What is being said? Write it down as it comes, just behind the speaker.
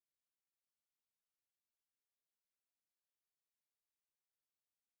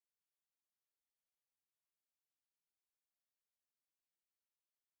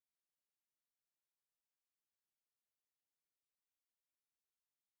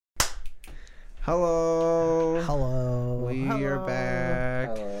Hello. Hello. We are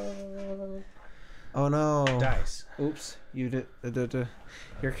back. Hello. Oh no. Dice. Oops. You did.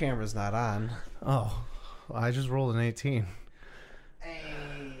 Your camera's not on. Oh, I just rolled an 18.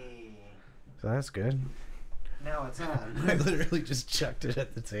 Hey. So that's good. Now it's on. I literally just chucked it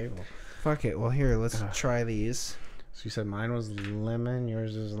at the table. Fuck it. Well, here, let's try these. So you said mine was lemon,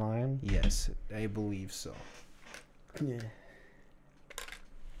 yours is lime? Yes, I believe so. Yeah.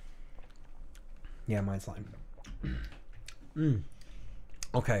 Yeah, mine's lime.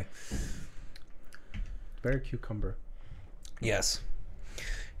 Okay. Very cucumber. Yes.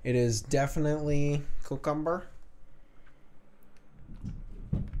 It is definitely cucumber.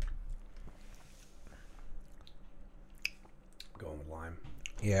 Going with lime.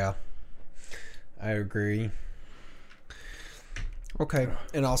 Yeah. I agree. Okay.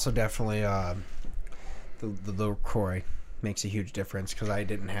 And also definitely the LaCroix makes a huge difference because I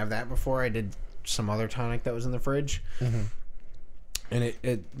didn't have that before. I did some other tonic that was in the fridge. Mm-hmm. And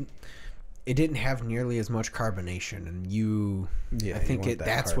it didn't have nearly as much carbonation, and I think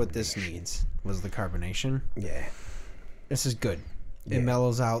that's what this needs, was the carbonation. Yeah. This is good. Yeah. It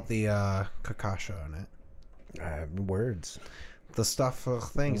mellows out the kakasha in it. Words. The stuff of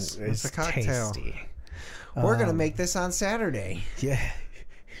things. It's a cocktail. Tasty. We're going to make this on Saturday. Yeah.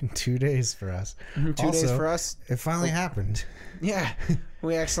 In 2 days for us. 2 days for us. It finally happened. Yeah.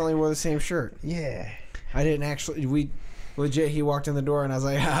 We accidentally wore the same shirt. Yeah. I didn't actually... Legit, he walked in the door and I was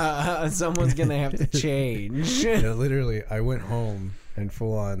like, someone's going to have to change. No, literally, I went home and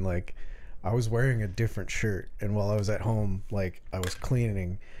full on, like, I was wearing a different shirt. And while I was at home, like, I was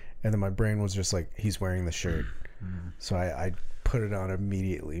cleaning. And then my brain was just like, he's wearing the shirt. So I put it on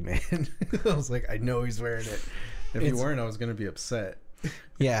immediately, man. I was like, I know he's wearing it. If he weren't, I was going to be upset.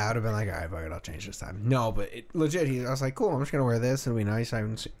 Yeah, I'd have been like, all right, fuck it, I'll change this time. No, but legit, I was like, cool, I'm just going to wear this. It'll be nice.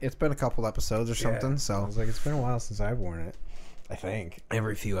 It's been a couple episodes or something, so. I was like, it's been a while since I've worn it, I think.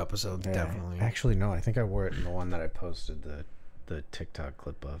 Every few episodes, definitely. Actually, no, I think I wore it in the one that I posted the TikTok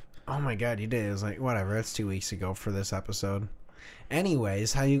clip of. Oh my God, you did. It was like, whatever, it's 2 weeks ago for this episode.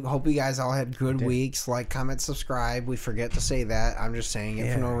 Anyways, hope you guys all had good weeks. Like, comment, subscribe. We forget to say that. I'm just saying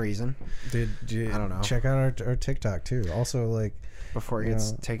it for no reason. I don't know. Check out our TikTok, too. Also, like... Before it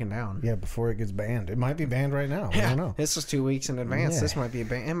gets taken down. Yeah, before it gets banned. It might be banned right now. I don't know. This is 2 weeks in advance. Yeah. This might be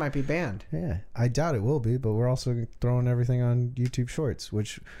it might be banned. Yeah, I doubt it will be, but we're also throwing everything on YouTube Shorts,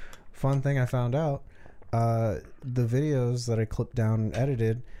 which, fun thing I found out, the videos that I clipped down and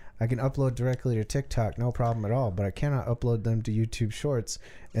edited, I can upload directly to TikTok, no problem at all, but I cannot upload them to YouTube Shorts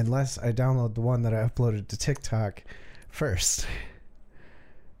unless I download the one that I uploaded to TikTok first.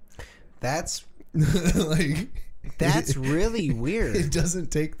 That's... like... That's really weird. It doesn't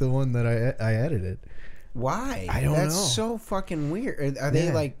take the one that I edited. Why? I don't know. That's so fucking weird. Are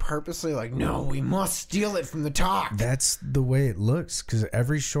they like purposely like, no, we must steal it from the top? That's the way it looks, because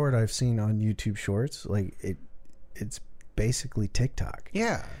every short I've seen on YouTube Shorts, like it's basically TikTok.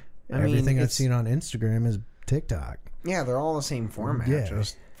 Yeah. Everything I've seen on Instagram is TikTok. Yeah, they're all the same format. Yeah.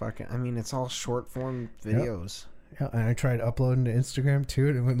 Just fucking, it's all short form videos. Yep. Yeah, and I tried uploading to Instagram too,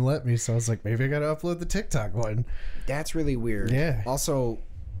 and it wouldn't let me. So I was like, maybe I got to upload the TikTok one. That's really weird. Yeah. Also,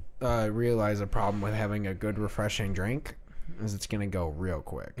 realize a problem with having a good refreshing drink is it's gonna go real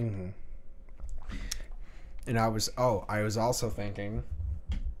quick. Mm-hmm. And I was also thinking,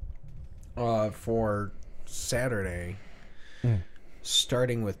 for Saturday,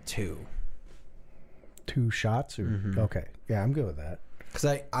 starting with 2 shots, or okay, yeah, I'm good with that. Because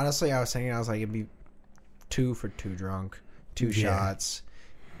I was thinking, I was like, it'd be 2 for 2 drunk, 2 shots.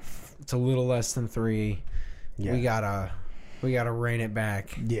 It's a little less than 3. Yeah. We gotta rein it back.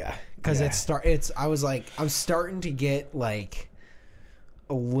 Yeah, because I was like, I'm starting to get like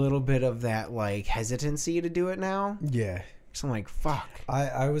a little bit of that like hesitancy to do it now. Yeah, so I'm like, fuck.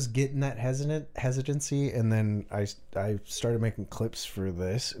 I was getting that hesitancy, and then I started making clips for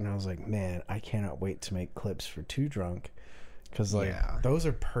this, and I was like, man, I cannot wait to make clips for 2 drunk. Because, like, those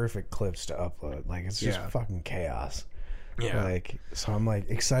are perfect clips to upload. Like, it's just fucking chaos. Yeah. Like, so I'm, like,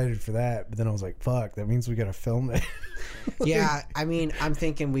 excited for that. But then I was like, fuck, that means we got to film it. Yeah, I'm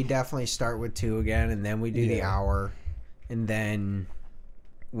thinking we definitely start with 2 again. And then we do the hour. And then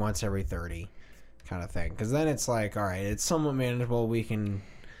once every 30 kind of thing. Because then it's like, all right, it's somewhat manageable. We can...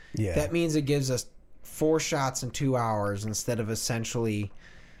 Yeah. That means it gives us 4 shots in 2 hours instead of essentially,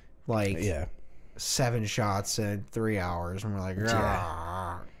 like... Yeah. 7 shots in 3 hours, and we're like,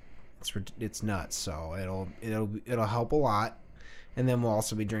 it's nuts. So it'll help a lot, and then we'll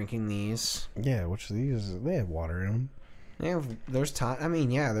also be drinking these. Yeah, which these they have water in them. There's time.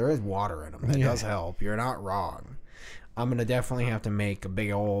 There is water in them. That does help. You're not wrong. I'm gonna definitely have to make a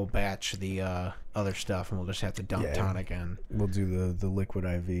big old batch of the other stuff, and we'll just have to dump tonic in. We'll do the liquid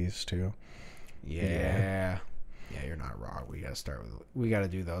IVs too. Yeah, you're not wrong. We gotta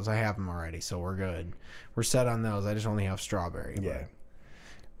do those. I have them already, so we're good. We're set on those. I just only have strawberry. Yeah.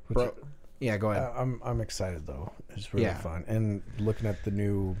 Bro, yeah, go ahead. I'm excited though. It's really fun. And looking at the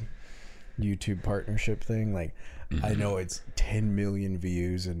new YouTube partnership thing, like I know it's 10 million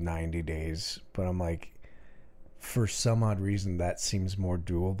views in 90 days, but I'm like, for some odd reason that seems more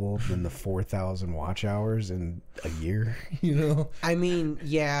doable than the 4,000 watch hours in a year, you know? I mean,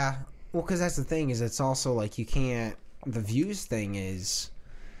 yeah. Well, because that's the thing, is it's also like you can't, the views thing is,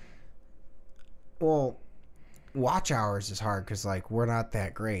 well, watch hours is hard because like we're not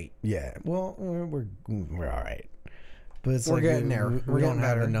that great. Yeah, well, we're all right, but it's we're like getting there. We don't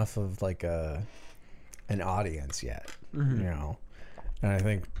have enough of like an audience yet, you know. And I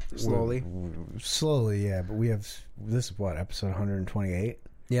think slowly, yeah. But we have this is what, episode 128.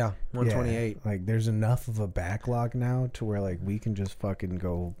 Yeah, 128. Yeah, like there's enough of a backlog now to where like we can just fucking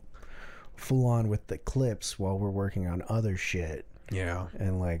go full on with the clips while we're working on other shit. Yeah,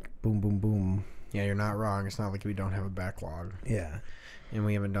 and like boom, boom, boom. Yeah, you're not wrong. It's not like we don't have a backlog. Yeah, and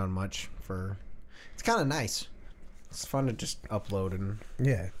we haven't done much for. It's kind of nice. It's fun to just upload and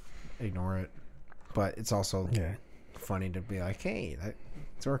ignore it, but it's also funny to be like, hey,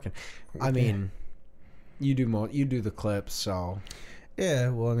 it's working. I mean, you do the clips, so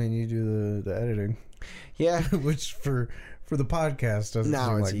well, I mean, you do the editing, which for the podcast doesn't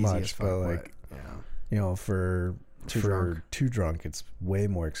seem like much, but like you know, for Too Drunk it's way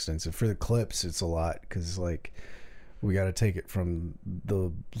more extensive. For the clips it's a lot because like we got to take it from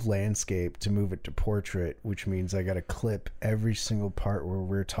the landscape to move it to portrait, which means I got to clip every single part where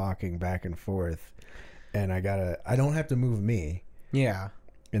we're talking back and forth. And I don't have to move me. Yeah.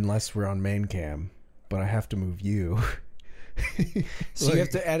 Unless we're on main cam. But I have to move you. So like, you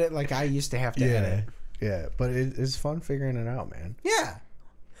have to edit like I used to have to edit. Yeah. But it's fun figuring it out, man. Yeah.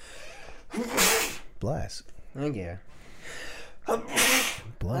 Bless. Thank you.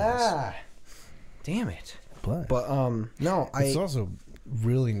 Bless. Damn it. Bless. But, no, It's also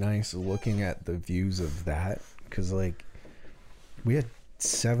really nice looking at the views of that. Because, like, we had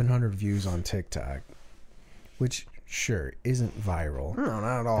 700 views on TikTok. Which, sure, isn't viral. No,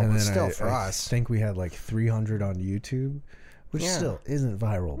 not at all. But still, for us. I think we had like 300 on YouTube, which still isn't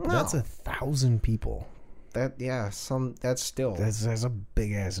viral. But that's 1,000 people. That's still. That's a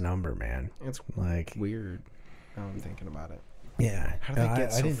big ass number, man. It's like weird. Now I'm thinking about it. Yeah. How did they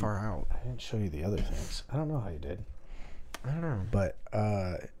get so far out? I didn't show you the other things. I don't know how you did. I don't know. But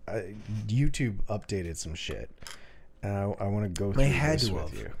YouTube updated some shit. And I want to go through this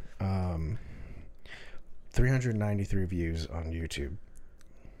with you. 393 views on YouTube.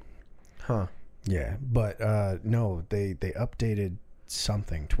 Huh. Yeah, but no, they updated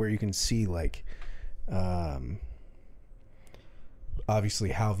something to where you can see like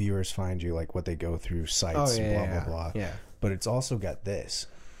obviously how viewers find you, like what they go through, sites, blah blah. Yeah. But it's also got this.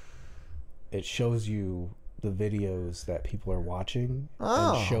 It shows you the videos that people are watching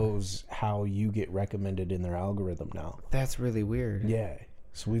and shows how you get recommended in their algorithm now. That's really weird. Yeah.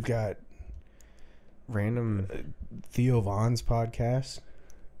 So we've got random Theo Vaughn's podcast.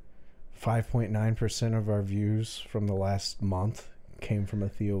 5.9% of our views from the last month came from a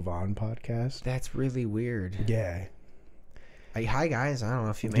Theo Vaughn podcast. That's really weird. Yeah. Hi guys, I don't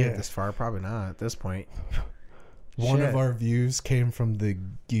know if you made it this far. Probably not at this point. One of our views came from the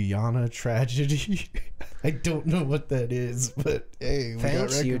Guyana tragedy. I don't know what that is, but hey,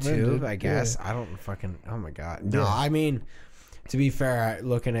 thanks YouTube, I guess. I don't fucking. Oh my god. No, I mean, to be fair,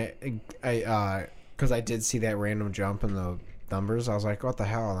 looking at because I did see that random jump in the numbers, I was like, what the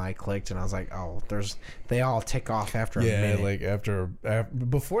hell? And I clicked and I was like, oh, they all tick off after a minute. Yeah, like after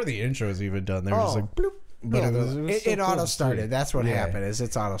before the intro's even done, they're just like bloop. But it auto started. That's what happened. Is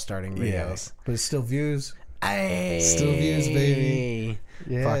it's auto starting videos. But it's still views. Hey, still views, baby.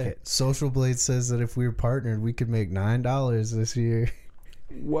 Yeah. Fuck it. Social Blade says that if we were partnered, we could make $9 this year.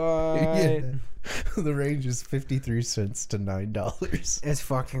 What? Yeah. The range is 53 cents to $9. It's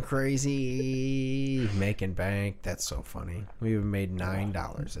fucking crazy. Making bank. That's so funny. We even made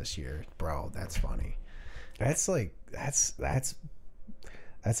 $9 this year, bro. That's funny. That's like that's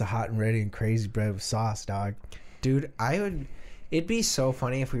a hot and ready and crazy bread with sauce, dog. Dude, it'd be so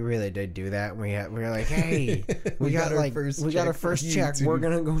funny if we really did do that. We were like, hey, we got our first check. We're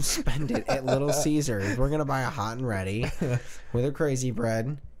gonna go spend it at Little Caesars. We're gonna buy a hot and ready with a crazy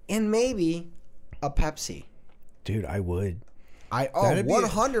bread and maybe a Pepsi. Dude, I would.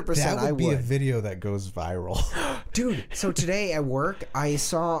 100%. That would be a video that goes viral. Dude, so today at work I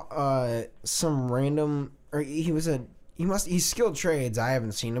saw some random, or he was a he's skilled trades. I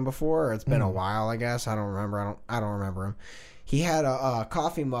haven't seen him before. It's been a while, I guess. I don't remember. I don't remember him. He had a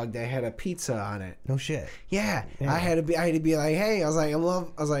coffee mug that had a pizza on it. No shit. Yeah. I had to be like, hey, I was like,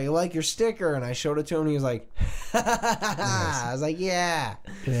 I like your sticker, and I showed it to him, and he was like, I was like, yeah.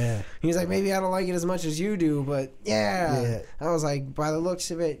 He was like, maybe I don't like it as much as you do, but yeah. I was like, by the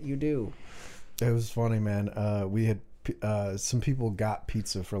looks of it, you do. It was funny, man. We had some people got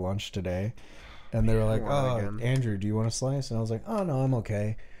pizza for lunch today, and they were like, "Oh, Andrew, do you want a slice?" And I was like, "Oh no, I'm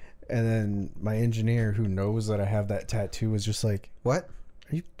okay." And then my engineer, who knows that I have that tattoo, was just like, "What?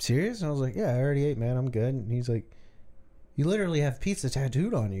 Are you serious?" And I was like, "Yeah, I already ate, man. I'm good." And he's like, "You literally have pizza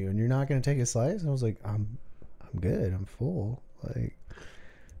tattooed on you, and you're not gonna take a slice?" And I was like, "I'm good. I'm full. Like,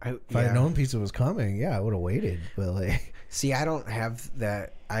 if I had known pizza was coming, yeah, I would have waited. But like, see, I don't have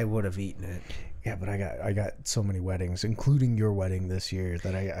that. I would have eaten it." Yeah, but I got so many weddings, including your wedding this year,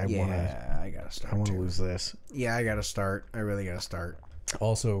 that I gotta start. I want to lose this. Yeah, I gotta start. I really gotta start.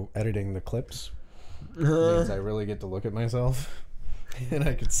 Also, editing the clips means I really get to look at myself, and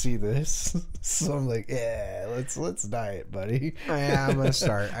I could see this. So I'm like, yeah, let's diet, buddy. Yeah, I'm gonna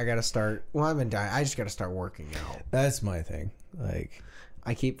start. I gotta start. Well, I've been dying. I just gotta start working out. That's my thing. Like,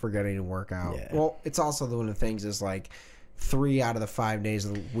 I keep forgetting to work out. Yeah. Well, it's also one of the things is like 3 out of the 5 days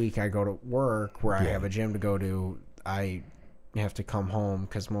of the week I go to work where I have a gym to go to, I have to come home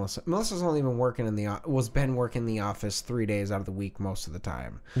because Melissa's only been working in the office 3 days out of the week most of the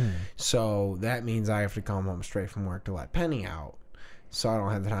time. So that means I have to come home straight from work to let Penny out, so I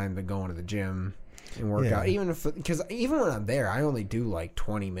don't have the time to go into the gym and work out. Because even when I'm there, I only do like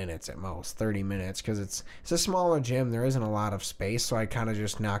 20 minutes at most, 30 minutes, because it's a smaller gym. There isn't a lot of space, so I kind of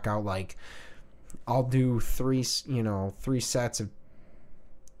just knock out like, I'll do three sets of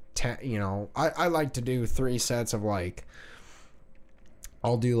 10, I like to do 3 sets of like,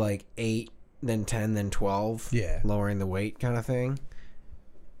 I'll do like 8, then 10, then 12, lowering the weight kind of thing.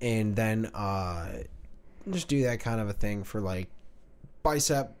 And then just do that kind of a thing for like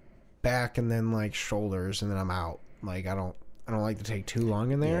bicep, back, and then like shoulders, and then I'm out. Like, I don't like to take too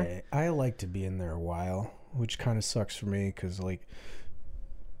long in there. Yeah, I like to be in there a while, which kind of sucks for me because like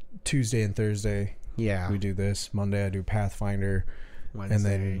Tuesday and Thursday, we do this. Monday I do Pathfinder, Wednesday. And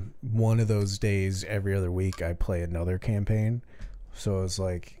then one of those days every other week I play another campaign. So it's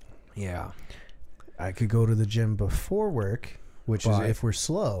like, I could go to the gym before work, which is, if we're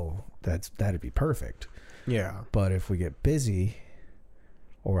slow, that'd be perfect. Yeah. But if we get busy,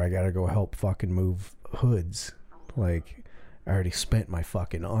 or I gotta go help fucking move hoods, like, I already spent my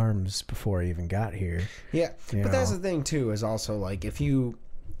fucking arms before I even got here. Yeah, but that's the thing too, is also like, if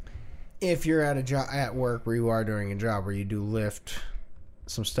you're at a job at work where you are doing a job where you do lift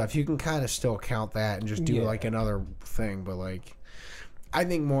some stuff, you can kind of still count that and just do like another thing. But like, I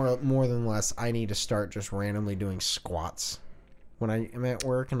think more than less, I need to start just randomly doing squats when I am at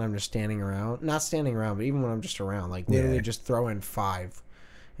work and I'm just standing around. Not standing around, but even when I'm just around, like literally just throw in 5,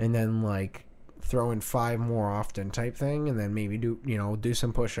 and then like throw in 5 more often type thing, and then maybe do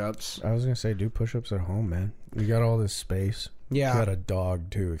some push-ups. I was gonna say, do push-ups at home, man. You got all this space. Yeah, you got a dog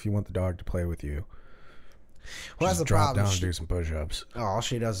too. If you want the dog to play with you, well, that's the drop problem. Down and do some push-ups. Oh, all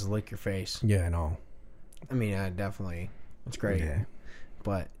she does is lick your face. Yeah, I know. I mean, definitely, it's great. Yeah.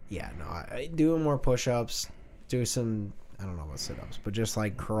 But yeah, no, I doing more push-ups, do some, I don't know about sit-ups, but just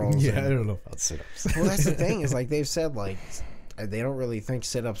like curls. Yeah, I don't know about sit-ups. Well, that's the thing, is like they've said, like, they don't really think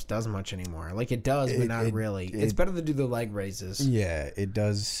sit-ups does much anymore. Like, it does, but not really. It's better to do the leg raises. Yeah, it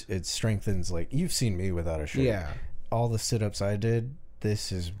does. It strengthens, like, you've seen me without a shirt. Yeah. All the sit-ups I did,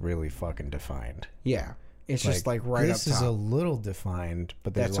 this is really fucking defined. Yeah. It's like, just like right up top. This is a little defined,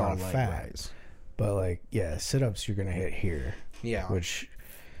 but there's a lot of fat. Raise. But like, yeah, sit-ups you're going to hit here. Yeah. Which,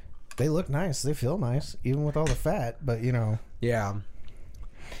 they look nice. They feel nice, even with all the fat. But, Yeah.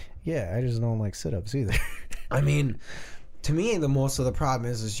 Yeah, I just don't like sit-ups either. I mean, to me, the most of the problem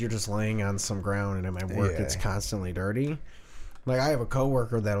is you're just laying on some ground, and at my work, it's constantly dirty. Like, I have a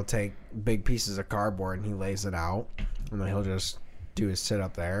coworker that'll take big pieces of cardboard and he lays it out, and then he'll just do his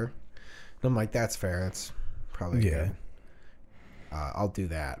sit-up there. And I'm like, that's fair. That's probably good. I'll do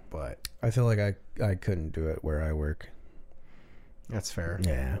that, but I feel like I couldn't do it where I work. That's fair.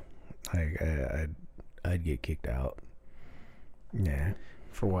 Yeah, I'd get kicked out. Yeah.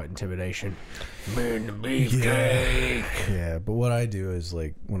 For what? Intimidation? Man, the beefcake. Yeah, but what I do is,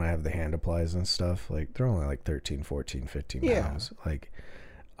 like, when I have the hand applies and stuff, like, they're only like 13, 14, 15 pounds. Like,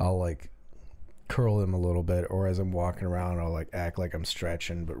 I'll like curl them a little bit, or as I'm walking around, I'll like act like I'm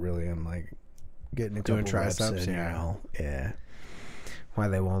stretching, but really I'm like getting a couple triceps in, Yeah. Why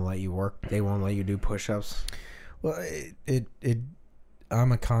they won't let you work? They won't let you do push-ups? Well,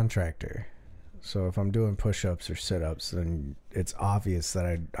 I'm a contractor. So if I'm doing push-ups or sit-ups, then it's obvious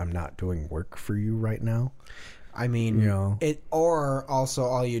that I'm not doing work for you right now. I mean, or also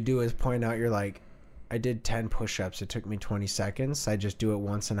all you do is point out, you're like, I did 10 push-ups. It took me 20 seconds. I just do it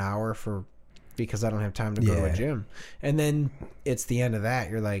once an hour because I don't have time to go to a gym. And then it's the end of that.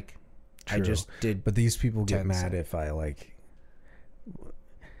 You're like, true. I just did. But these people get mad if I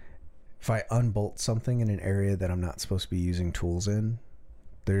unbolt something in an area that I'm not supposed to be using tools in.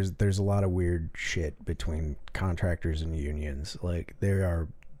 There's a lot of weird shit between contractors and unions. Like they're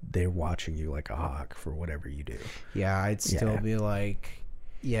watching you like a hawk for whatever you do. Yeah, I'd still be like,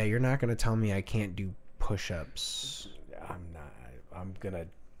 yeah, you're not gonna tell me I can't do push-ups. I'm not.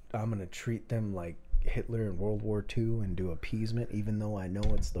 I'm gonna treat them like Hitler in World War II and do appeasement, even though I know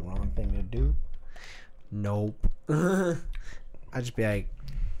it's the wrong thing to do. Nope. I'd just be like,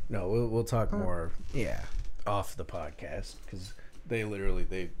 no, we'll talk more. Yeah, off the podcast, because they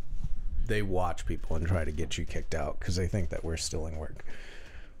literally they watch people and try to get you kicked out because they think that we're stealing work.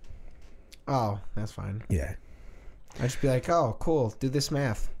 Oh, that's fine. Yeah, I'd just be like, oh, cool, do this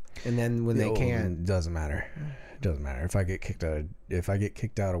math, and then when they can't, it doesn't matter. It doesn't matter if I get kicked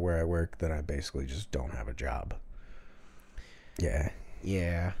out of where I work, then I basically just don't have a job. Yeah.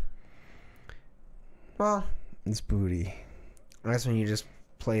 Well, it's booty. That's when you just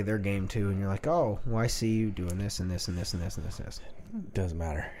play their game too, and you're like, oh, well, I see you doing this and this and this and this and this and this. Doesn't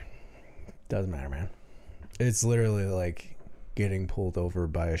matter, man. It's literally like getting pulled over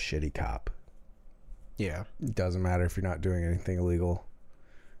by a shitty cop. Yeah. It doesn't matter if you're not doing anything illegal.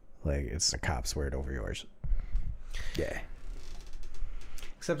 Like, it's the cop's word over yours. Yeah.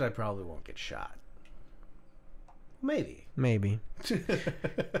 Except I probably won't get shot. Maybe. I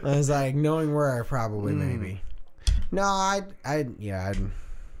was like, knowing where I probably maybe. No, I'd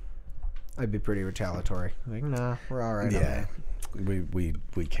be pretty retaliatory. Like, nah, we're all right. Yeah.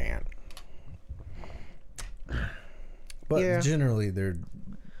 We can't. But generally they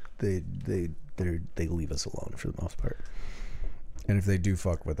leave us alone for the most part. And if they do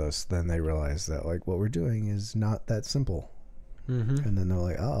fuck with us, then they realize that like what we're doing is not that simple. Mm-hmm. And then they're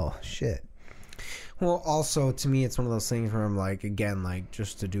like, oh shit. Well, also to me, it's one of those things where I'm like, again, like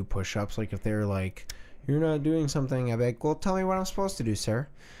just to do push-ups. Like if they're like, you're not doing something, I'm like, well, tell me what I'm supposed to do, sir.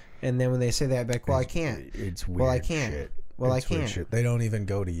 And then when they say that, I'm like, well, I can't. It's weird. Well, I can't. Shit. Well, it's I can't. Shit. They don't even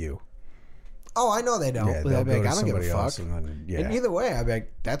go to you. Oh, I know they don't. Yeah, but I'll be like, I don't give a fuck. And either way, I'd be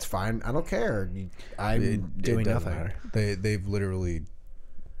like, that's fine. I don't care. I'm doing nothing. Matter.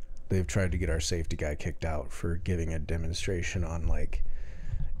 They've tried to get our safety guy kicked out for giving a demonstration on like,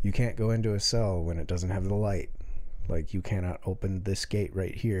 you can't go into a cell when it doesn't have the light. Like, you cannot open this gate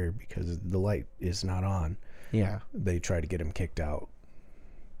right here because the light is not on. Yeah. They tried to get him kicked out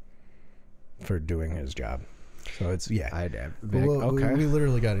for doing his job. So it's, okay. We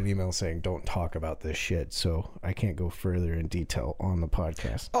literally got an email saying, don't talk about this shit, so I can't go further in detail on the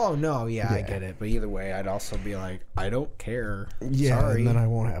podcast. Oh, no, yeah, I get it. But either way, I'd also be like, I don't care. Yeah, sorry. And then I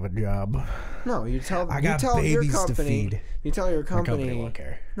won't have a job. No, you tell your company to feed. You tell your company. My company won't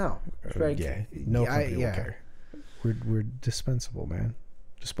care. No. Like, no company will care. We're dispensable, man.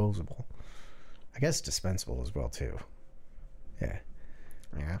 Disposable. I guess dispensable as well, too. Yeah.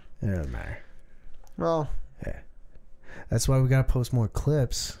 Yeah. It doesn't matter. Well... Yeah. That's why we gotta post more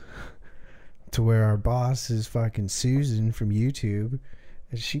clips to where our boss is fucking Susan from YouTube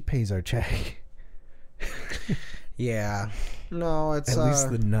and she pays our check. Yeah. No, it's at least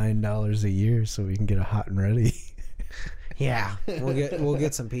the $9 a year so we can get a hot and ready. Yeah. We'll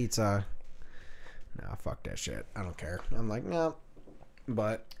get some pizza. No, fuck that shit. I don't care. I'm like, no.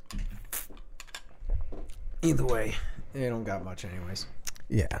 But either way, they don't got much anyways.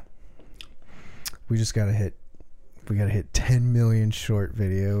 Yeah. We just gotta hit 10 million short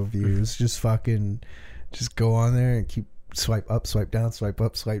video views. Just go on there and keep swipe up, swipe down, swipe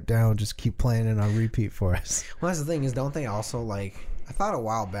up, swipe down. Just keep playing it on repeat for us. Well, that's the thing is, don't they also like? I thought a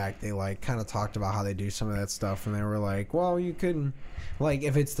while back they like kind of talked about how they do some of that stuff, and they were like, well, you can, like,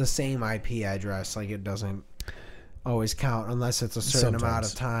 if it's the same IP address, like it doesn't always count unless it's a certain amount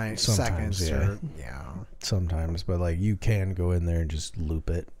of time, seconds. Sometimes, but like you can go in there and just loop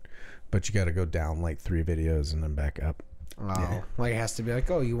it. But you got to go down like 3 videos and then back up. Oh, yeah. Like it has to be like,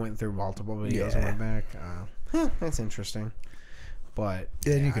 oh, you went through multiple videos and went back. That's interesting. But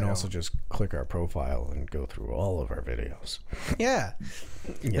then you can also just click our profile and go through all of our videos. Yeah.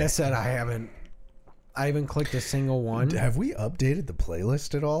 That said, I haven't clicked a single one. Have we updated the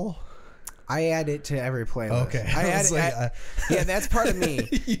playlist at all? I add it to every playlist. Okay. Yeah, that's part of me.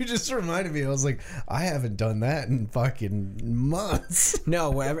 You just reminded me. I was like, I haven't done that in fucking months.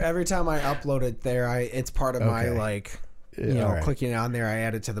 No, every time I upload it there, it's part of my like clicking on there, I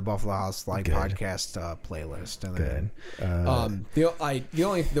added to the Buffalo House Live podcast playlist. And then,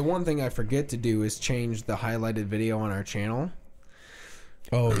 the one thing I forget to do is change the highlighted video on our channel.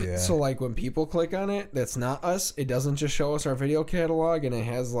 Oh yeah. So like when people click on it, that's not us. It doesn't just show us our video catalog, and it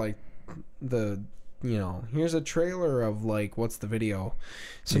has like here's a trailer of like what's the video.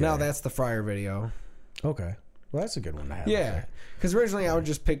 So now that's the Fryer video. Okay. Well, that's a good one to have. Yeah, because originally I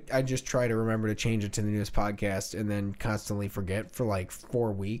just try to remember to change it to the newest podcast, and then constantly forget for like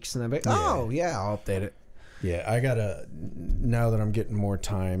 4 weeks, and I'm like, I'll update it. Yeah, I gotta, now that I'm getting more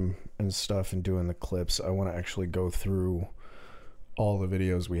time and stuff and doing the clips, I want to actually go through all the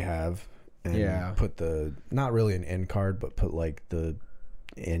videos we have and put not really an end card, but put like the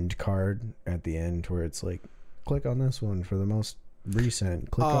end card at the end where it's like, click on this one for the most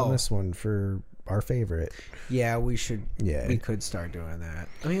recent, click on this one for our favorite. Yeah, we should. Yeah, we could start doing that.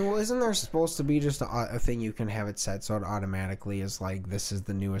 I mean, well, isn't there supposed to be just a thing you can have it set so it automatically is like, this is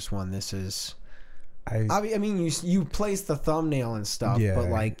the newest one. This is. I mean, you place the thumbnail and stuff, but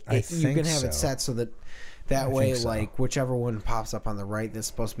like you can have it set so that way, like whichever one pops up on the right that's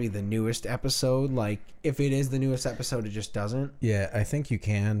supposed to be the newest episode. Like if it is the newest episode, it just doesn't. Yeah, I think you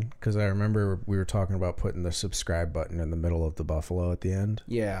can, because I remember we were talking about putting the subscribe button in the middle of the buffalo at the end.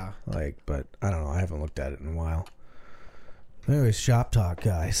 Yeah, but I don't know. I haven't looked at it in a while. Anyways, shop talk,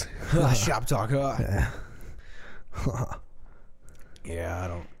 guys. Shop talk. Yeah, I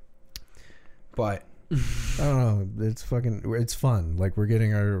don't. But I don't know. It's fun. Like we're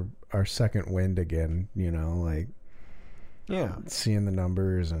getting our second wind again, like seeing the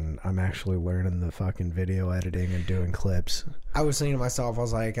numbers, and I'm actually learning the fucking video editing and doing clips. I was saying to myself, I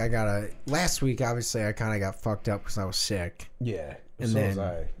was like, last week obviously I kind of got fucked up because I was sick. Yeah. And so then was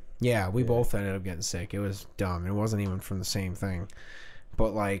I. Yeah, we both ended up getting sick. It was dumb. It wasn't even from the same thing.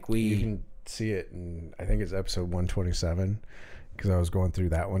 But like you can see it in, I think it's episode 127, because I was going through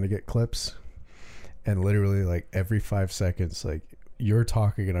that one to get clips, and literally like every 5 seconds, like you're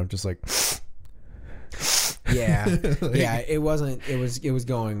talking and I'm just like yeah. It wasn't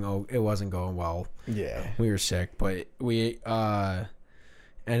going well. Yeah, we were sick, but we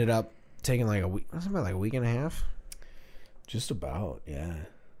ended up taking like a week. Was it about like a week and a half? Just about. Yeah,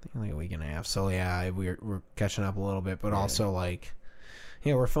 I think like a week and a half. So yeah, we're catching up a little bit, but also like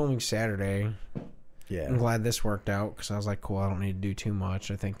we're filming Saturday. Yeah, I'm glad this worked out, because I was like, cool, I don't need to do too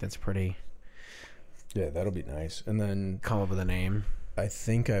much. I think that's pretty. Yeah, that'll be nice. And then come up with a name. I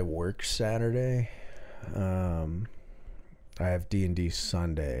think I work Saturday. I have D&D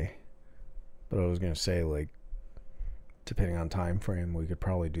Sunday. But I was going to say, like, depending on time frame, we could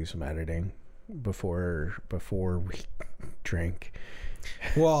probably do some editing before we drink.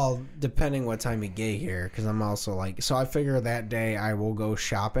 Well, depending what time you get here, because I'm also like, so I figure that day I will go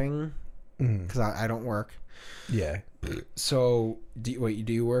shopping, because I don't work. Yeah. So, do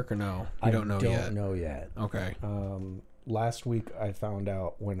you work or no? You don't know yet? I don't know yet. Okay. Last week I found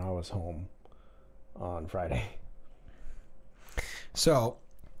out when I was home on Friday. So,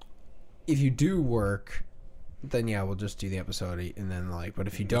 if you do work, then we'll just do the episode, and then but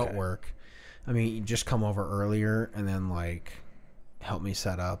if you don't work, I mean, you just come over earlier and then help me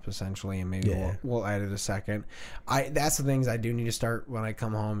set up essentially, and maybe we'll edit a second. That's the things I do need to start when I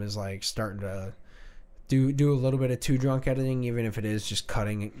come home, is starting to do a little bit of too drunk editing, even if it is just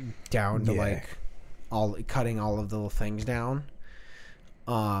cutting it down to cutting all of the little things down.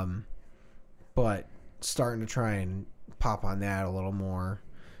 But starting to try and pop on that a little more,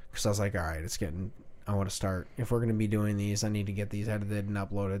 because I was like, all right, I want to start. If we're going to be doing these, I need to get these edited and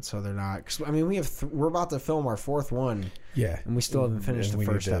uploaded so they're not. Cause, I mean, we're about to film our fourth one. Yeah, and we still haven't finished the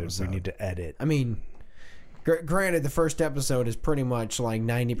first episode. We need to edit. I mean, granted, the first episode is pretty much like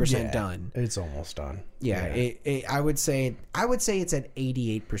 90% done. It's almost done. Yeah. I would say it's at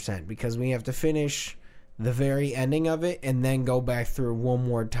 88%, because we have to finish the very ending of it and then go back through one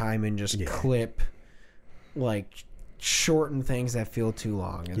more time and just clip, shorten things that feel too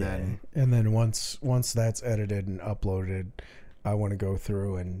long, and then once that's edited and uploaded, I want to go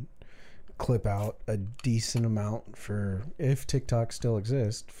through and clip out a decent amount for, if TikTok still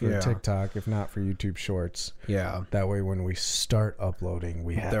exists, for TikTok, if not for YouTube Shorts. Yeah, that way when we start uploading,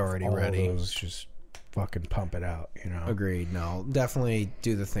 they're already ready. Those, just fucking pump it out, Agreed. No, definitely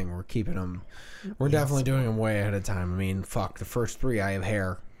do the thing. We're keeping them. We're definitely doing them way ahead of time. I mean, fuck, the first 3 I have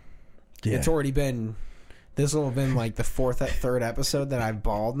hair. Yeah. It's already been. This will have been the third episode that I've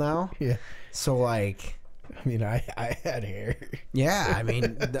bald now. Yeah. So I mean, I had hair. Yeah, I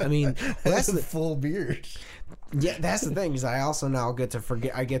mean, that's the full beard. Yeah, that's the thing, is I also now get to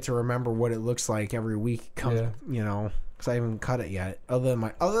forget. I get to remember what it looks like every week. because I haven't cut it yet. Other than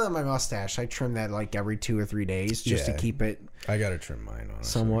my mustache, I trim that like every 2 or 3 days just to keep it. I gotta trim mine honestly.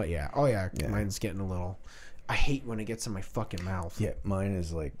 Somewhat, yeah. Oh yeah, mine's getting a little. I hate when it gets in my fucking mouth. Yeah, mine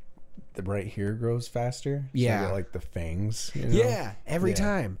is like the right here grows faster. So I get like the fangs. You know? Yeah, every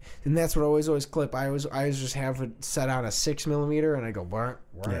time, and that's what I always clip. I always just have it set on a 6mm, and I go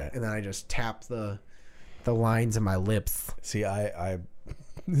and then I just tap the lines of my lips. See, I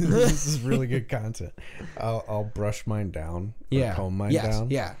this is really good content. I'll brush mine down, comb mine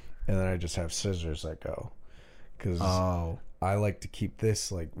down, and then I just have scissors that go, because I like to keep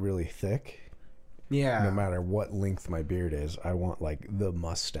this like really thick. Yeah. No matter what length my beard is, I want like the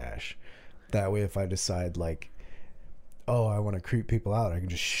mustache. That way, if I decide like, oh, I want to creep people out, I can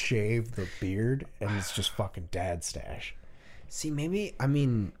just shave the beard and it's just fucking dad stash. See, maybe, I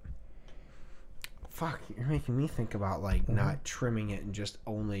mean, fuck, you're making me think about like not trimming it and just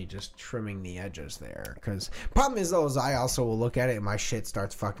trimming the edges there. Because problem is though, is I also will look at it and my shit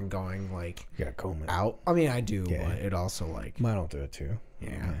starts fucking going like comb it out. I mean, I do, but it also like mine will do it too.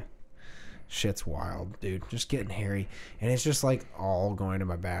 Yeah. Shit's wild, dude. Just getting hairy. And it's just like all going to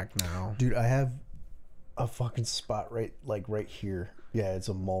my back now. Dude, I have a fucking spot right here. Yeah, it's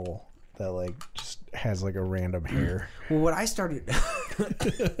a mole that like just has like a random hair. Well, what I started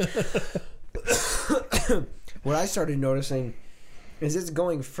noticing is it's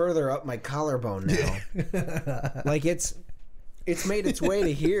going further up my collarbone now. Like it's made its way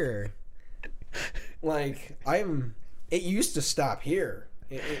to here. Like it used to stop here.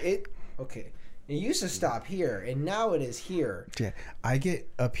 Okay. It used to stop here, and now it is here. Yeah. I get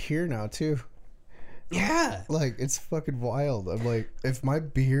up here now, too. Yeah. Like, it's fucking wild. I'm like, if my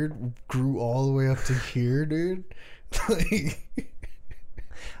beard grew all the way up to here, dude, like...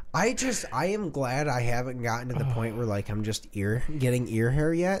 I am glad I haven't gotten to the point where, like, I'm just getting ear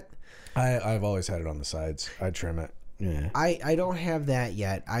hair yet. I've always had it on the sides. I trim it. Yeah. I don't have that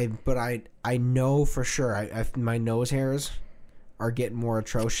yet. But I know for sure my nose hairs are getting more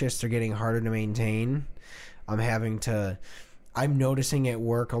atrocious. They're getting harder to maintain. I'm noticing at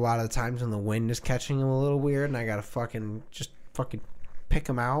work a lot of the times when the wind is catching them a little weird, and I gotta fucking pick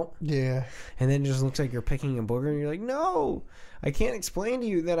them out. Yeah. And then it just looks like you're picking a booger, and you're like, no, I can't explain to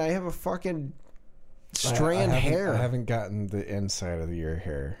you that I have a fucking strand hair. I haven't gotten the inside of your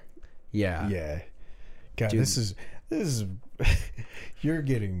hair. Yeah. Yeah. God, dude. This is you're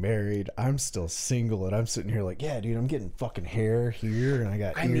getting married. I'm still single, and I'm sitting here like, yeah, dude, I'm getting fucking hair here, and I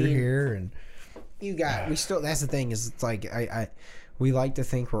got ear hair, and that's the thing, is it's like we like to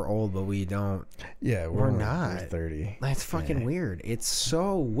think we're old, but we don't. Yeah, we're not. We're 30. That's fucking weird. It's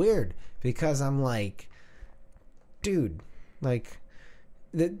so weird, because I'm like, dude, like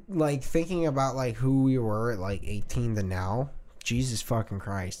thinking about like who we were at like 18 to now. Jesus fucking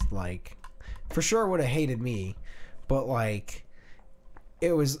Christ, like, for sure would have hated me. But like,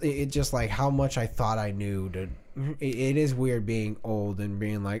 it just like how much I thought I knew. It is weird being old and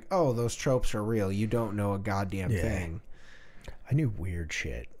being like, oh, those tropes are real. You don't know a goddamn thing. I knew weird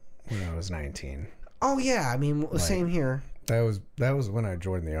shit when I was 19. Oh yeah, I mean, like, same here. That was when I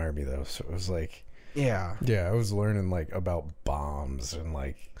joined the army though. So it was like, yeah, I was learning like about bombs and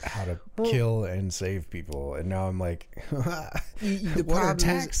like how to kill and save people, and now I'm like, what are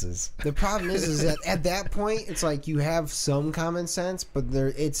taxes? The problem is that at that point it's like you have some common sense, but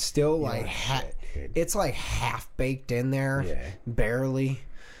it's still like it's like half baked in there, barely.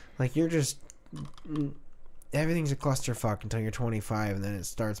 Like you're just everything's a clusterfuck until you're 25, and then it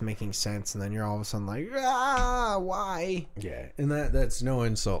starts making sense, and then you're all of a sudden like, why? Yeah, and that's no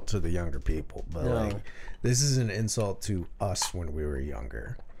insult to the younger people, but like, this is an insult to us when we were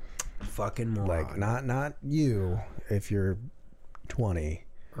younger. Fucking moron. Like, not you if you're 20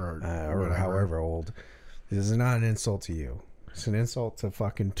 or however old. This is not an insult to you. It's an insult to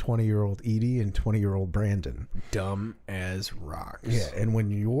fucking 20-year-old Edie and 20-year-old Brandon. Dumb as rocks. Yeah, and when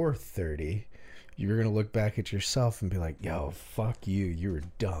you're 30... you're going to look back at yourself and be like, yo, fuck you. You were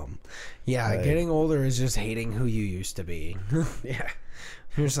dumb. Yeah, like, getting older is just hating who you used to be. Yeah.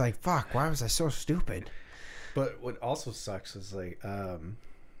 You're just like, fuck, why was I so stupid? But what also sucks is, like,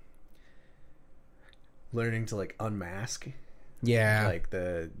 learning to, like, unmask. Yeah. Like,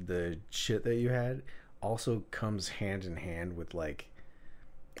 the shit that you had also comes hand in hand with, like,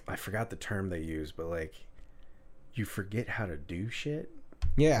 I forgot the term they use, but, like, you forget how to do shit.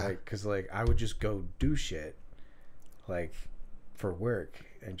 Yeah. Like, because, like, I would just go do shit, like, for work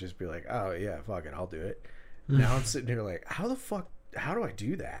and just be like, oh, yeah, fuck it, I'll do it. Now I'm sitting here like, how do I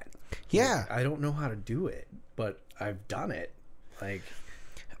do that? Yeah. Like, I don't know how to do it, but I've done it. Like,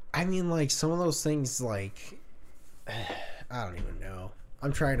 I mean, like, some of those things, like, I don't even know.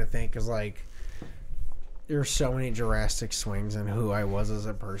 I'm trying to think, because, like, there's so many drastic swings in who I was as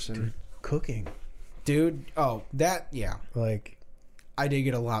a person. Cooking. Dude, yeah. Like, I did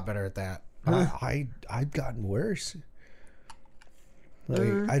get a lot better at that. I've gotten worse.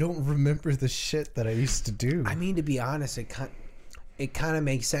 Like, I don't remember the shit that I used to do. I mean, to be honest, it kind of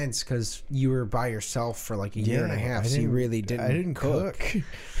makes sense because you were by yourself for like a year and a half, so you really didn't. I didn't cook.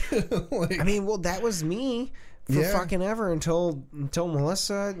 Like, I mean, well, that was me for fucking ever until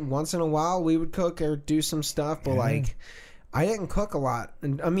Melissa. Once in a while, we would cook or do some stuff, but like, I didn't cook a lot.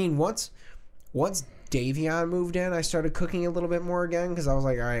 And I mean, once Davion moved in, I started cooking a little bit more again because I was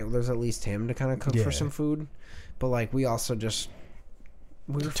like, all right, well, there's at least him to kind of cook for some food. But like, we also just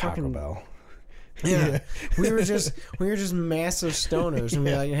we were Taco fucking Bell. Yeah. we were just massive stoners, and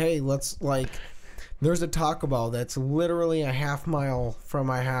we're like, hey, let's like. There's a Taco Bell that's literally a half mile from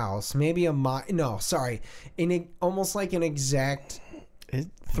my house, maybe a mile. No, sorry, almost like an exact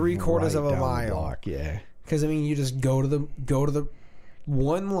 3/4 of a mile. Block, yeah. Because I mean, you just go to the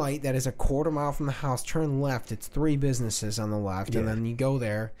one light that is a 1/4 mile from the house. Turn left. It's 3 businesses on the left, and then you go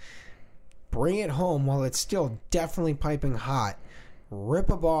there. Bring it home while it's still definitely piping hot.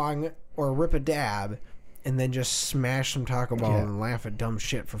 Rip a bong or rip a dab, and then just smash some Taco Bell and laugh at dumb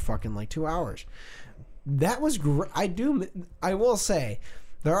shit for fucking like 2 hours. That was great. I will say,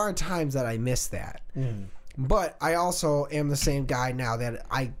 there are times that I miss that. But I also am the same guy now that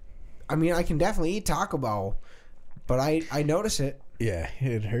I mean, I can definitely eat Taco Bell, but I notice it. Yeah,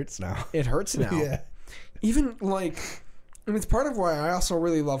 it hurts now. It hurts now. Yeah. Even like, and it's part of why I also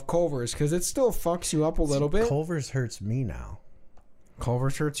really love Culver's, because it still fucks you up a little bit. Culver's hurts me now.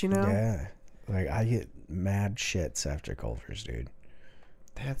 Culver's hurts you now? Yeah. Like, I get mad shits after Culver's, dude.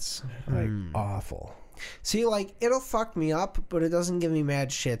 That's like awful. See, like, it'll fuck me up, but it doesn't give me mad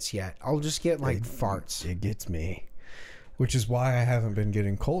shits yet. I'll just get like farts. It gets me, which is why I haven't been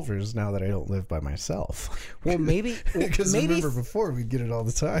getting Culver's now that I don't live by myself. Well, maybe because remember before we'd get it all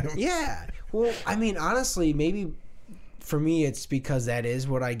the time. Yeah. Well, I mean, honestly, maybe for me it's because that is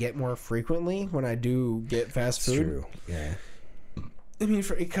what I get more frequently when I do get fast food. True. Yeah. I mean,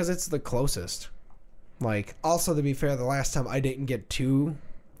 because it's the closest. Like, also to be fair, the last time I didn't get 2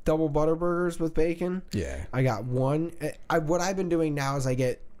 double butter burgers with bacon. Yeah. I got 1. What I've been doing now is I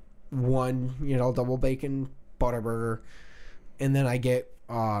get 1, double bacon butter burger, and then I get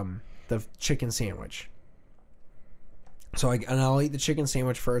the chicken sandwich. So I'll eat the chicken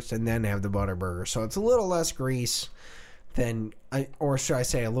sandwich first and then have the butter burger. So it's a little less grease than, or should I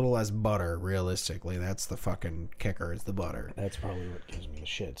say a little less butter, realistically. That's the fucking kicker, is the butter. That's probably what gives me the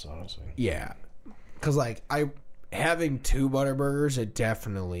shits, honestly. Yeah. Because, like, having 2 butter burgers, it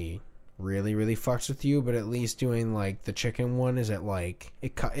definitely really, really fucks with you. But at least doing, like, the chicken one is at, like,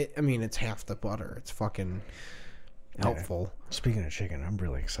 I mean, it's half the butter. It's fucking helpful. Speaking of chicken, I'm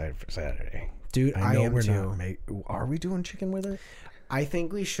really excited for Saturday. Dude, I am too. Are we doing chicken with it? I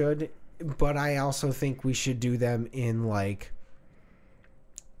think we should, but I also think we should do them in, like,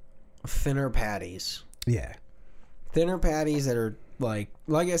 thinner patties. Yeah. Thinner patties that are, like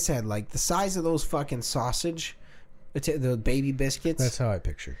I said, like the size of those fucking sausage, the baby biscuits. That's how I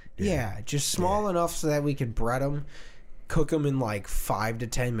pictured. Yeah, just small enough so that we could bread them, cook them in like 5 to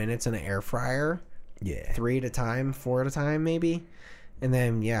 10 minutes in an air fryer. Yeah. 3 at a time, 4 at a time, maybe. And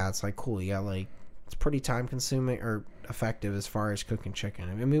then, it's like, cool. You got, like, it's pretty time consuming or effective as far as cooking chicken.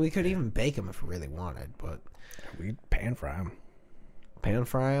 I mean, we could even bake them if we really wanted, but. We'd pan fry them. Pan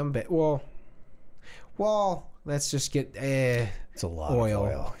fry them? Well, let's just get it's a lot of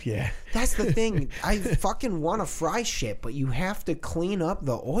oil. Yeah. That's the thing. I fucking want to fry shit, but you have to clean up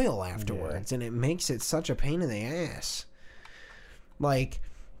the oil afterwards, and it makes it such a pain in the ass. Like,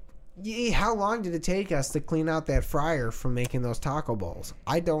 how long did it take us to clean out that fryer from making those taco bowls?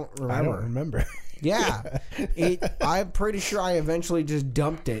 I don't remember. Yeah. I'm pretty sure I eventually just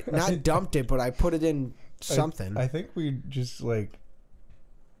dumped it. Not dumped it, but I put it in something. I think we just, like,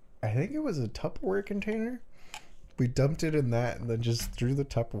 I think it was a Tupperware container. We dumped it in that and then just threw the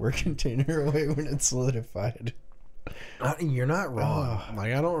Tupperware container away when it solidified. You're not wrong.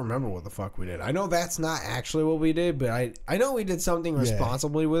 Like, I don't remember what the fuck we did. I know that's not actually what we did, but I know we did something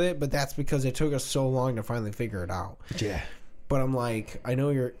responsibly with it, but that's because it took us so long to finally figure it out. Yeah. But I'm like, I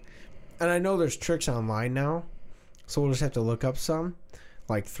know there's tricks online now, so we'll just have to look up some.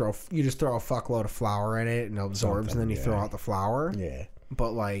 Like, you just throw a fuckload of flour in it and it absorbs, and then you throw out the flour. Yeah.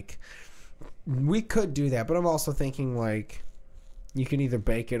 But, like, we could do that. But I'm also thinking, like, you can either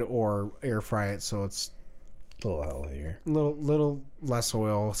bake it or air fry it, so it's a little healthier. Little less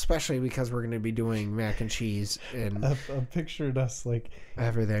oil, especially because we're going to be doing mac and cheese and I'm picturing us, like,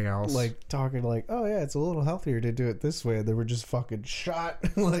 everything else. Like, talking like, oh, yeah, it's a little healthier to do it this way. And they were just fucking shot.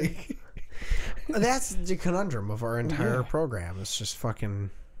 Like, That's the conundrum of our entire program. It's just fucking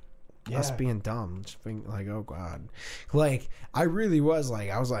us being dumb. Just being like, oh God. Like, I really was like,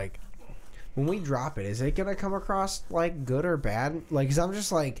 I was like, when we drop it, is it going to come across like good or bad? Like, cause I'm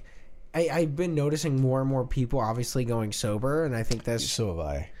just like, I've been noticing more and more people obviously going sober. And I think that's. So have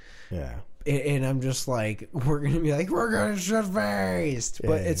I. Yeah. And I'm just like, we're going to be like, we're going to shit faced.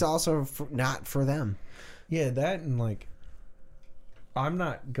 But it's also not for them. Yeah, that and like, I'm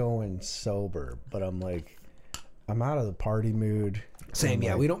not going sober, but I'm like, I'm out of the party mood. Same,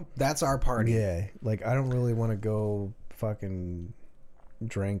 yeah. Like, We don't, that's our party. Yeah. Like, I don't really want to go fucking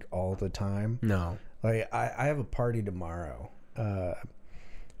drink all the time. No. Like, I have a party tomorrow.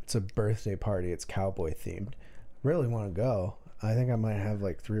 It's a birthday party. It's cowboy themed. Really want to go. I think I might have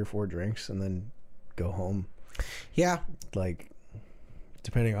like 3 or 4 drinks and then go home. Yeah. Like,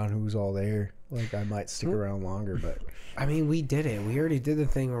 depending on who's all there, like I might stick around longer, but I mean, we did it. We already did the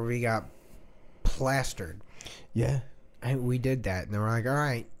thing where we got plastered. Yeah. We did that. And then we're like, all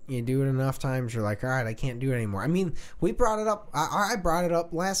right, you do it enough times, you're like, all right, I can't do it anymore. I mean, we brought it up. I brought it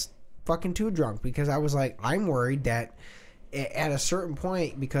up last fucking 2 drunk because I was like, I'm worried that at a certain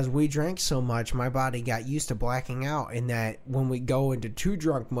point, because we drank so much, my body got used to blacking out, and that when we go into 2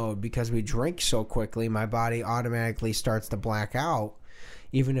 drunk mode, because we drink so quickly, my body automatically starts to black out,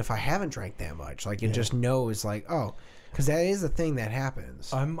 even if I haven't drank that much. Like, it just knows, like, oh, because that is the thing that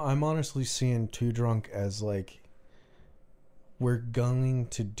happens. I'm honestly seeing 2 drunk as like, we're going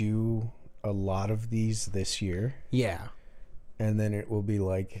to do a lot of these this year. Yeah. And then it will be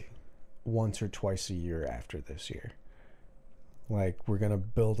like once or twice a year after this year. Like, we're going to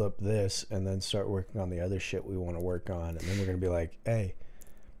build up this and then start working on the other shit we want to work on. And then we're going to be like, hey,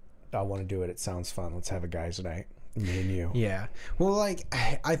 I want to do it. It sounds fun. Let's have a guys' night. Me and you. Yeah. Well, like,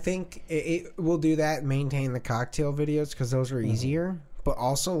 I think it will do that, maintain the cocktail videos, because those are easier. But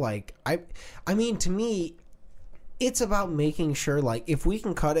also, like, I mean, to me, it's about making sure, like, if we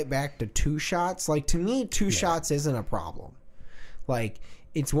can cut it back to 2 shots, like, to me, 2 shots isn't a problem. Like,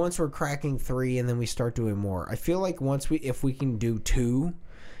 it's once we're cracking 3 and then we start doing more. I feel like if we can do 2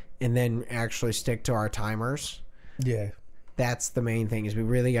 and then actually stick to our timers. Yeah. That's the main thing, is we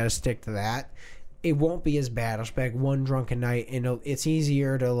really got to stick to that. It won't be as bad. I'll spec 1 drunken night, and it's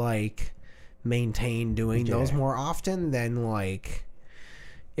easier to, like, maintain doing those more often than, like,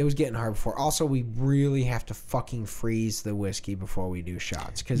 it was getting hard before. Also, we really have to fucking freeze the whiskey before we do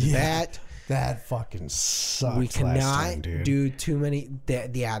shots, because that fucking sucks. We cannot do too many.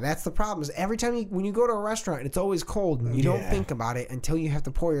 That's the problem. Is every time when you go to a restaurant, it's always cold, and you don't think about it until you have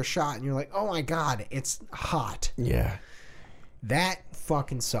to pour your shot, and you're like, oh my God, it's hot. Yeah. That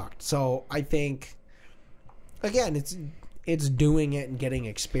fucking sucked. So I think, again, it's doing it and getting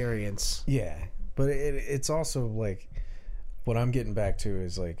experience. Yeah. But it's also like, what I'm getting back to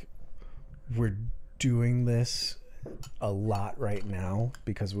is like, we're doing this a lot right now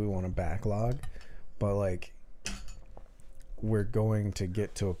because we want to backlog, but like, we're going to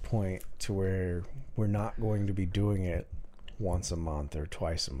get to a point to where we're not going to be doing it once a month or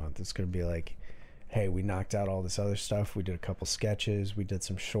twice a month. It's going to be like, hey, we knocked out all this other stuff. We did a couple sketches. We did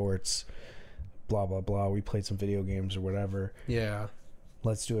some shorts, blah, blah, blah. We played some video games or whatever. Yeah.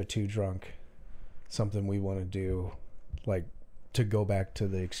 Let's do a 2 drunk, something we want to do, like, to go back to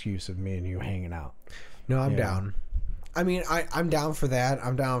the excuse of me and you hanging out. No, I'm down. I mean, I'm down for that.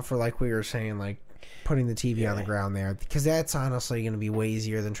 I'm down for, like we were saying, like, putting the TV on the ground there, because that's honestly going to be way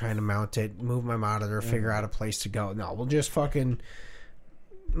easier than trying to mount it, move my monitor, figure out a place to go. No, we'll just fucking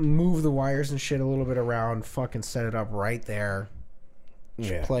move the wires and shit a little bit around, fucking set it up right there,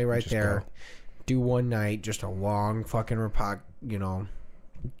 play right there, go. Do one night, just a long fucking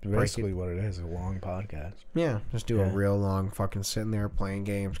basically what it is, a long podcast. Yeah, just do a real long fucking sitting there playing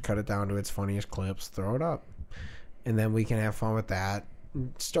games, cut it down to its funniest clips, throw it up, and then we can have fun with that.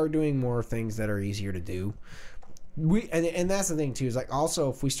 Start doing more things that are easier to do. And that's the thing too, is like, also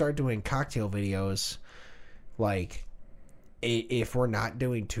if we start doing cocktail videos, like, if we're not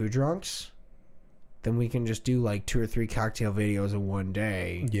doing 2 drunks, then we can just do like 2 or 3 cocktail videos in one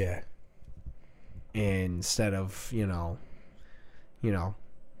day. Yeah. Instead of, one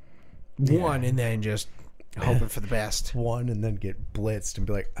and then just hoping for the best. One and then get blitzed and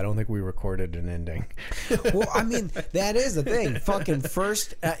be like, I don't think we recorded an ending. Well, I mean, that is the thing. Fucking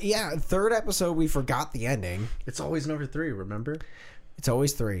first, 3rd episode, we forgot the ending. It's always number 3, remember? It's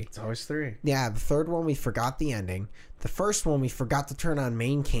always 3. It's always 3. Yeah, the 3rd one, we forgot the ending. The first one, we forgot to turn on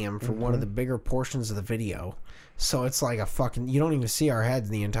main cam for one of the bigger portions of the video. So it's like you don't even see our heads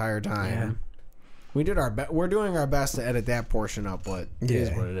the entire time. Yeah. We did our best. We're doing our best to edit that portion up, but it is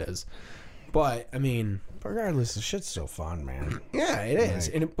what it is. But I mean, regardless, the shit's still fun, man. Yeah, it is.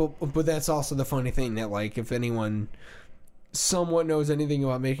 And but that's also the funny thing that, like, if anyone somewhat knows anything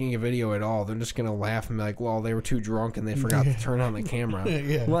about making a video at all, they're just gonna laugh and be like, well, they were too drunk and they forgot to turn on the camera.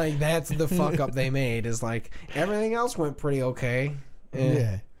 Yeah. Like, that's the fuck up they made, is like everything else went pretty okay.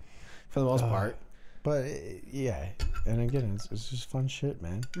 Yeah, for the most part. But yeah, and again, it's just fun shit,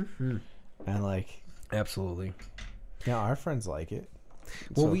 man. Mm-hmm. And like, absolutely. Yeah, our friends like it.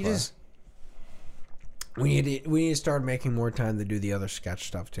 Well, we need to start making more time to do the other sketch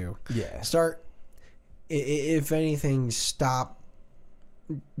stuff too. Yeah. If anything, stop.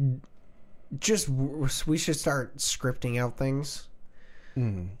 We should start scripting out things.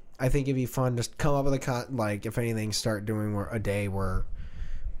 Mm. I think it'd be fun. Just come up with if anything, start doing a day where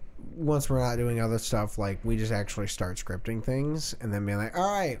once we're not doing other stuff, like we just actually start scripting things and then be like,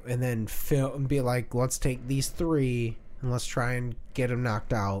 all right, and then film and be like, let's take these 3 and let's try and get them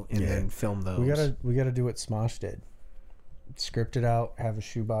knocked out and then film those. We gotta do what Smosh did. Script it out, have a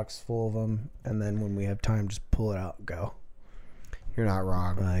shoebox full of them, and then when we have time, just pull it out and go. You're not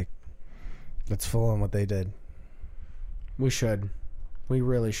wrong. Like, that's full on what they did. We should. We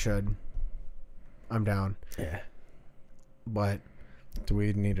really should. I'm down. Yeah. But do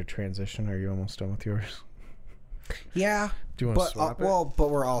we need a transition? Are you almost done with yours? Yeah. Do you want to swap it? Well, but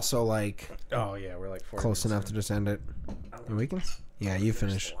we're also like... Oh, yeah, we're like 40 close enough to just end it. And we can... Yeah, you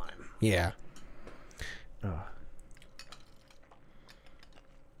finish. Yeah. Oh.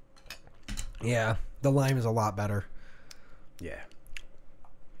 Yeah, the lime is a lot better. Yeah.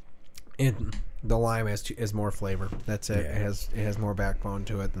 And the lime is more flavor. That's it. Yeah. It has more backbone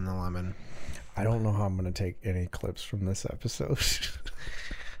to it than the lemon. I don't know how I'm going to take any clips from this episode.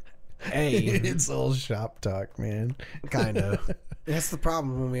 Hey. It's all shop talk, man. Kind of. That's the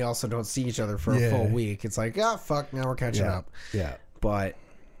problem when we also don't see each other for a full week. It's like, oh, fuck, now we're catching up. Yeah. But,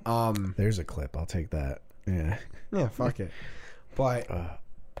 there's a clip. I'll take that. Yeah. Yeah, fuck it. But,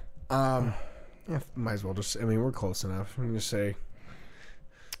 yeah, might as well just, I mean, we're close enough. I'm going to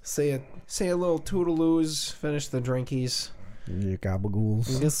say a little toodaloos, finish the drinkies. Your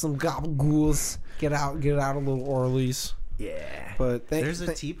gabagools. Get some gabagools. Get out a little Orleys. Yeah. But there's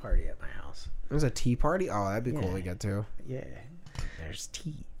a tea party at my house. There's a tea party? Oh, that'd be cool to get to. Yeah. There's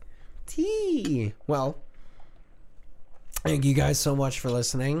tea. Tea. Well, thank you guys so much for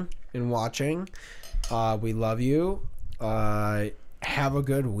listening and watching. We love you. Have a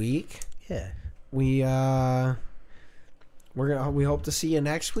good week. Yeah. We hope to see you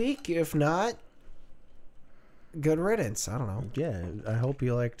next week. If not, good riddance. I don't know. Yeah, I hope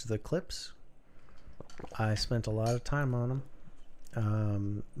you liked the clips. I spent a lot of time on them.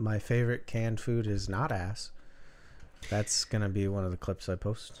 My favorite canned food is not ass. That's gonna be one of the clips I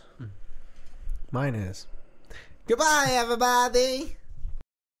post. Mine is. Goodbye, everybody.